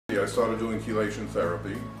I started doing chelation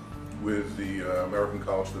therapy with the American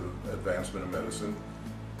College for Advancement in Medicine.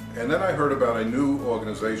 And then I heard about a new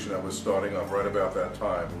organization that was starting up right about that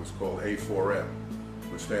time. It was called A4M,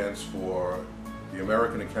 which stands for the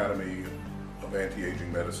American Academy of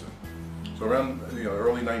Anti-Aging Medicine. So around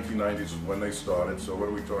early 1990s is when they started. So what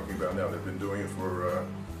are we talking about now? They've been doing it for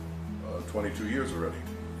 22 years already.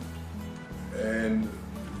 And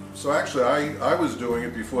so actually I was doing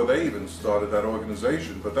it before they even started that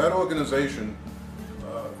organization. But that organization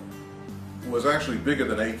was actually bigger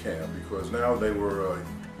than ACAM, because now they were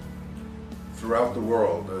throughout the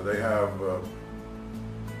world. They have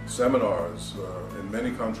seminars in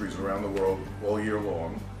many countries around the world all year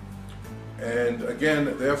long. And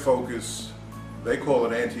again, their focus, they call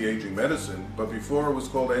it anti-aging medicine, but before it was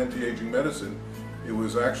called anti-aging medicine, it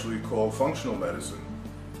was actually called functional medicine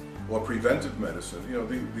or preventive medicine. You know,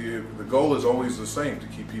 the goal is always the same, to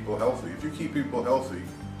keep people healthy. If you keep people healthy,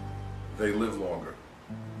 they live longer.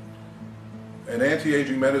 And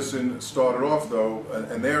anti-aging medicine started off though,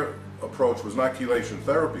 and their approach was not chelation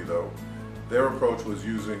therapy though. Their approach was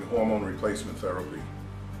using hormone replacement therapy,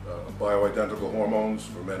 bioidentical hormones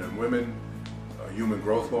for men and women, human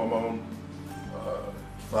growth hormone,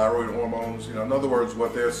 thyroid hormones. You know, in other words,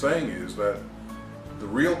 what they're saying is that the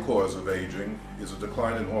real cause of aging is a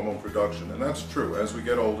decline in hormone production, and that's true. As we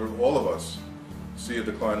get older, all of us see a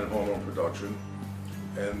decline in hormone production,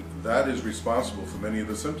 and that is responsible for many of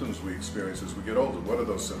the symptoms we experience as we get older. What are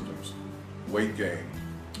those symptoms? Weight gain,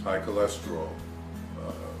 high cholesterol,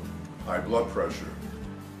 high blood pressure,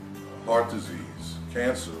 heart disease,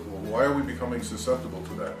 cancer. Well, why are we becoming susceptible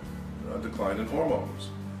to that? A decline in hormones.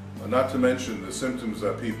 Not to mention the symptoms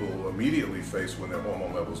that people immediately face when their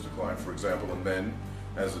hormone levels decline. For example, in men,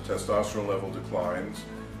 as the testosterone level declines,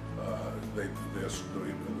 the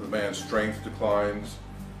man's strength declines,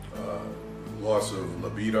 loss of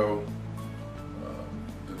libido,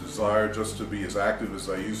 the desire just to be as active as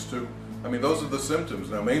I used to. I mean, those are the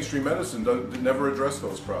symptoms. Now, mainstream medicine never addressed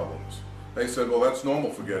those problems. They said, well, that's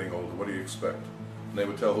normal for getting older. What do you expect? And they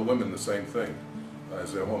would tell the women the same thing.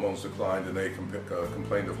 As their hormones declined, and they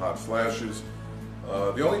complained of hot flashes.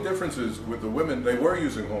 The only difference is with the women, they were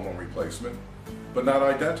using hormone replacement, but not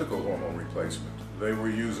identical hormone replacement. They were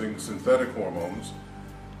using synthetic hormones.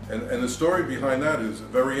 And the story behind that is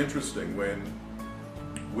very interesting. When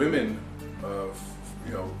women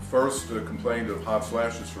first complained of hot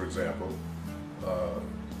flashes, for example,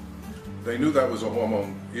 they knew that was a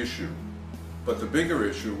hormone issue. But the bigger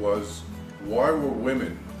issue was, why were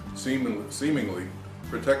women seemingly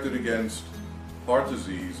protected against heart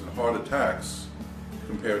disease and heart attacks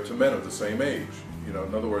compared to men of the same age? You know,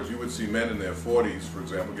 in other words, you would see men in their 40s, for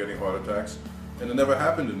example, getting heart attacks, and it never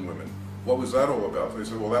happened in women. What was that all about? They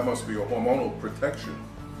said, well, that must be a hormonal protection.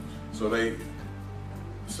 So they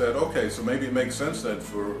said, okay, so maybe it makes sense then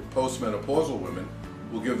for postmenopausal women,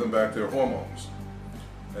 we'll give them back their hormones.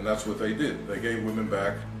 And that's what they did. They gave women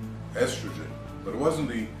back estrogen. But it wasn't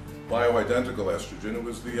the bioidentical estrogen, it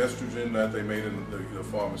was the estrogen that they made in the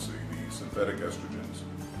pharmacy, the synthetic estrogens.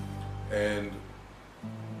 And,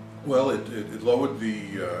 well, it lowered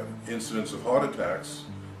the incidence of heart attacks,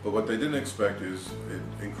 but what they didn't expect is it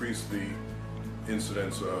increased the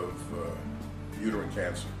incidence of uterine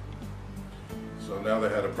cancer. So now they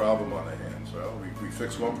had a problem on their hands. Well, we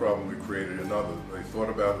fixed one problem, we created another. They thought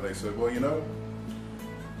about it, they said, well, you know,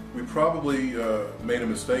 we probably made a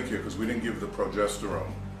mistake here because we didn't give the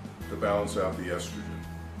progesterone to balance out the estrogen.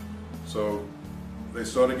 So they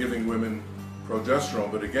started giving women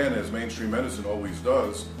progesterone, but again, as mainstream medicine always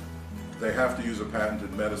does, they have to use a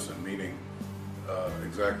patented medicine, meaning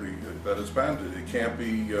exactly that it's patented. It can't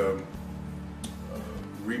be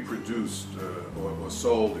reproduced or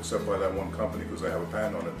sold except by that one company because they have a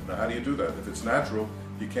patent on it. Now, how do you do that? If it's natural,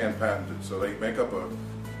 you can't patent it. So they make up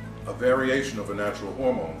a variation of a natural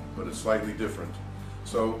hormone, but it's slightly different.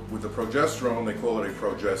 So with the progesterone, they call it a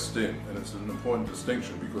progestin, and it's an important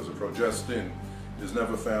distinction because a progestin is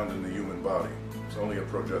never found in the human body. It's only a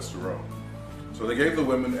progesterone. So they gave the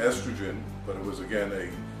women estrogen, but it was again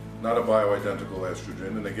not a bioidentical estrogen,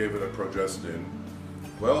 and they gave it a progestin.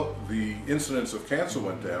 Well, the incidence of cancer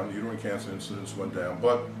went down, uterine cancer incidence went down,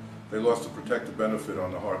 but they lost the protective benefit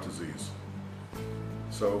on the heart disease.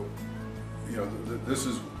 So, you know, this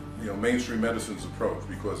is mainstream medicine's approach,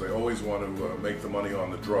 because they always want to make the money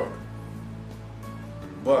on the drug.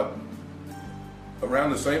 But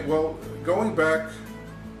around the same, well, going back,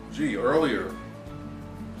 earlier,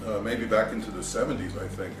 maybe back into the 70s, I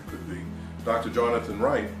think it could be, Dr. Jonathan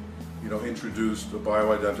Wright, introduced the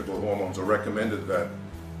bioidentical hormones, or recommended that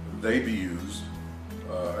they be used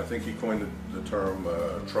I think he coined the term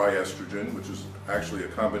triestrogen, which is actually a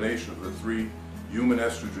combination of the three human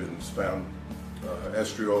estrogens found,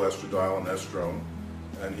 estriol, estradiol, and estrone.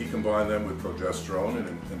 And he combined them with progesterone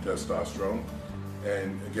and testosterone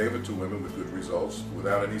and gave it to women with good results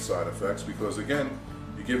without any side effects, because again,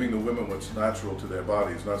 you're giving the women what's natural to their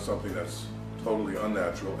bodies, not something that's totally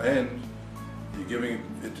unnatural, and you're giving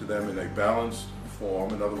it to them in a balanced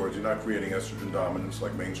form. In other words, you're not creating estrogen dominance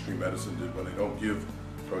like mainstream medicine did when they don't give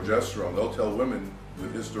progesterone. They'll tell women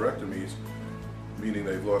with hysterectomies, meaning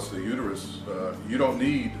they've lost their uterus, you don't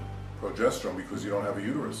need progesterone because you don't have a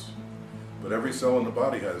uterus. But every cell in the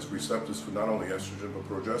body has receptors for not only estrogen but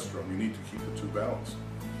progesterone. You need to keep the two balanced.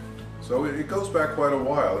 So it goes back quite a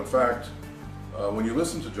while. In fact, when you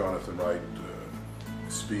listen to Jonathan Wright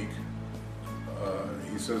speak,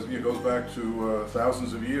 he says it goes back to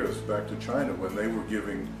thousands of years, back to China when they were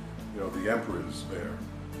giving, the emperors their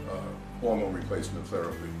hormone replacement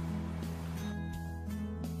therapy.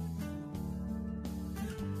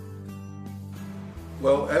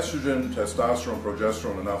 Well, estrogen, testosterone,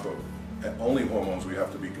 progesterone are not the only hormones we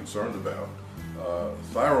have to be concerned about.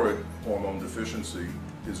 Thyroid hormone deficiency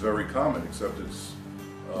is very common, except it's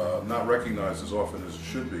not recognized as often as it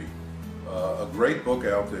should be. A great book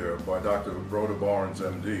out there by Dr. Broda Barnes,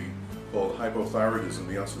 MD, called Hypothyroidism,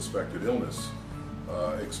 the Unsuspected Illness,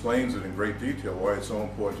 explains it in great detail why it's so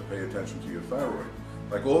important to pay attention to your thyroid.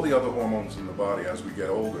 Like all the other hormones in the body, as we get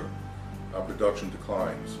older, our production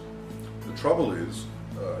declines. The trouble is,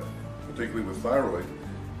 particularly with thyroid,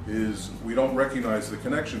 is we don't recognize the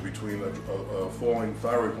connection between a falling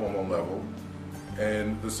thyroid hormone level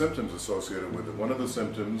and the symptoms associated with it. One of the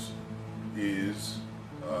symptoms is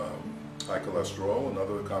high cholesterol.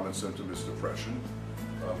 Another common symptom is depression.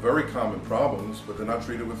 Very common problems, but they're not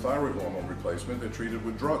treated with thyroid hormone replacement, they're treated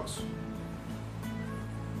with drugs.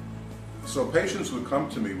 So patients would come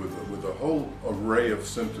to me with a whole array of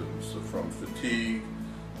symptoms, from fatigue,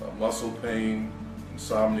 muscle pain,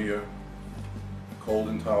 insomnia, cold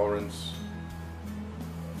intolerance,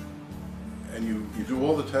 and you do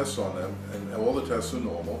all the tests on them, and all the tests are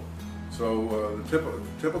normal. So the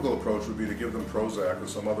typical approach would be to give them Prozac or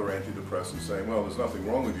some other antidepressant, saying, well, there's nothing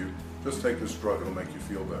wrong with you, just take this drug, it'll make you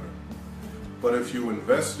feel better. But if you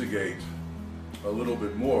investigate a little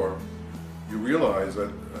bit more, you realize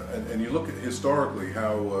that, and you look at historically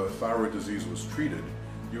how thyroid disease was treated,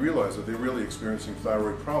 you realize that they're really experiencing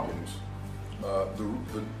thyroid problems.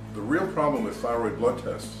 The real problem with thyroid blood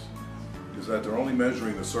tests is that they're only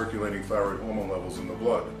measuring the circulating thyroid hormone levels in the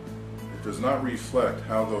blood. It does not reflect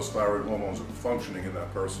how those thyroid hormones are functioning in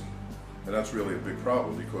that person. And that's really a big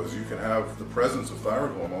problem, because you can have the presence of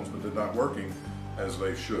thyroid hormones, but they're not working as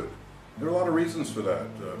they should. There are a lot of reasons for that.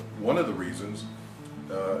 One of the reasons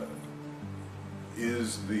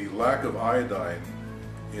is the lack of iodine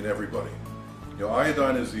in everybody.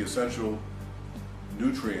 Iodine is the essential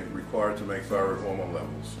nutrient required to make thyroid hormone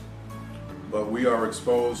levels. But we are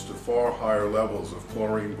exposed to far higher levels of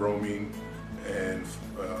chlorine, bromine, and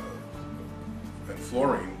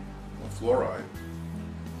fluorine, or fluoride,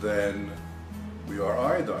 than we are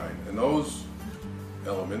iodine. And those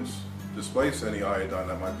elements displace any iodine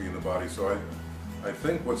that might be in the body. So I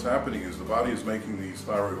think what's happening is the body is making these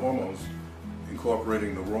thyroid hormones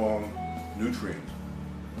incorporating the wrong nutrient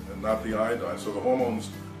and not the iodine. So the hormones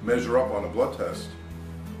measure up on a blood test,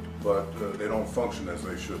 but they don't function as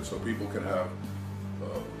they should. So people can have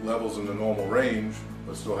levels in the normal range,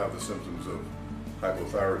 but still have the symptoms of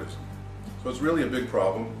hypothyroidism. So it's really a big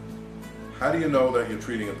problem. How do you know that you're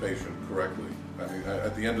treating a patient correctly? I mean,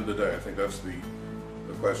 at the end of the day, I think that's the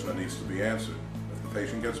question that needs to be answered. If the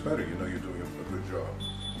patient gets better, you know you're doing a good job.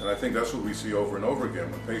 And I think that's what we see over and over again.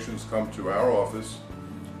 When patients come to our office,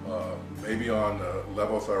 maybe on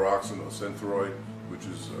levothyroxine or Synthroid, which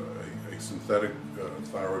is a synthetic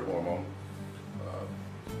thyroid hormone,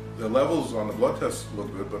 the levels on the blood tests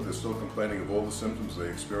look good, but they're still complaining of all the symptoms they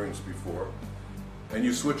experienced before. And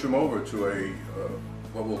you switch them over to a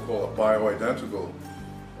what we'll call a bioidentical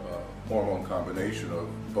hormone combination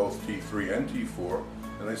of both T3 and T4,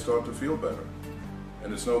 and they start to feel better.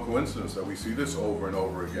 And it's no coincidence that we see this over and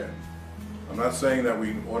over again. I'm not saying that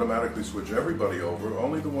we automatically switch everybody over,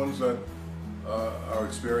 only the ones that are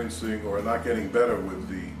experiencing or are not getting better with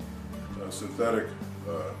the synthetic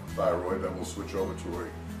thyroid, that will switch over to a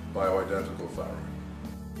bioidentical thyroid.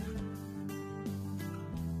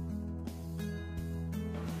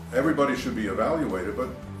 Everybody should be evaluated, but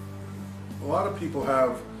a lot of people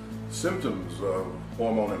have symptoms of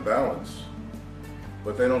hormone imbalance,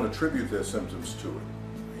 but they don't attribute their symptoms to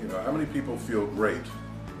it. How many people feel great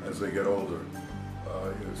as they get older?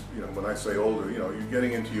 You know, when I say older, you know, you're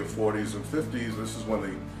getting into your 40s and 50s. This is when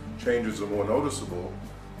the changes are more noticeable.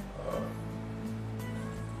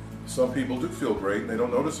 Some people do feel great and they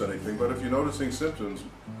don't notice anything, but if you're noticing symptoms,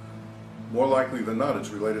 more likely than not,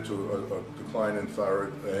 it's related to a decline in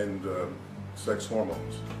thyroid and sex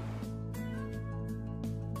hormones.